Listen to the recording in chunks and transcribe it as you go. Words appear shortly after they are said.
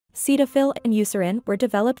Cetaphil and Eucerin were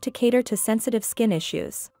developed to cater to sensitive skin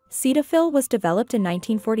issues. Cetaphil was developed in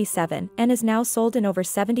 1947 and is now sold in over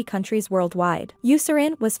 70 countries worldwide.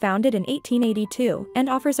 Eucerin was founded in 1882 and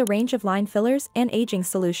offers a range of line fillers and aging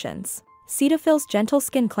solutions. Cetaphil's Gentle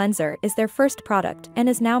Skin Cleanser is their first product and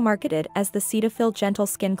is now marketed as the Cetaphil Gentle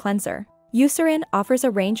Skin Cleanser. Eucerin offers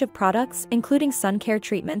a range of products including sun care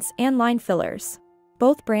treatments and line fillers.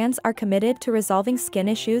 Both brands are committed to resolving skin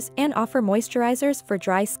issues and offer moisturizers for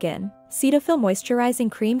dry skin. Cetaphil Moisturizing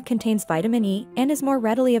Cream contains vitamin E and is more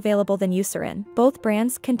readily available than Eucerin. Both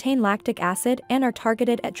brands contain lactic acid and are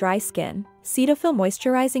targeted at dry skin. Cetaphil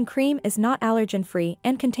Moisturizing Cream is not allergen-free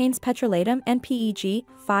and contains petrolatum and PEG,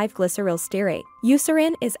 5-glyceryl stearate.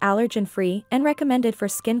 Eucerin is allergen-free and recommended for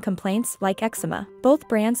skin complaints like eczema. Both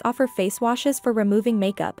brands offer face washes for removing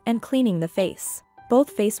makeup and cleaning the face.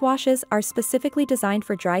 Both face washes are specifically designed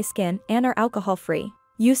for dry skin and are alcohol-free.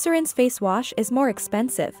 Eucerin's face wash is more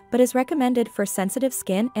expensive but is recommended for sensitive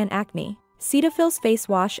skin and acne. Cetaphil's face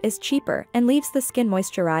wash is cheaper and leaves the skin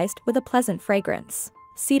moisturized with a pleasant fragrance.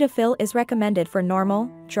 Cetaphil is recommended for normal,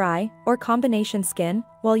 dry, or combination skin,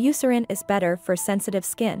 while Eucerin is better for sensitive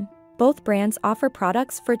skin. Both brands offer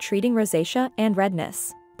products for treating rosacea and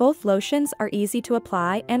redness. Both lotions are easy to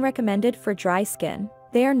apply and recommended for dry skin.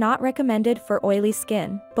 They are not recommended for oily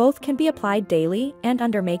skin. Both can be applied daily and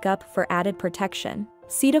under makeup for added protection.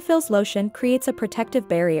 Cetaphil's lotion creates a protective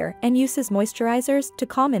barrier and uses moisturizers to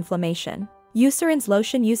calm inflammation. Eucerin's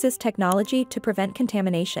lotion uses technology to prevent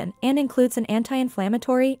contamination and includes an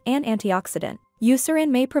anti-inflammatory and antioxidant. Eucerin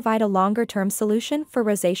may provide a longer-term solution for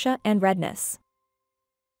rosacea and redness.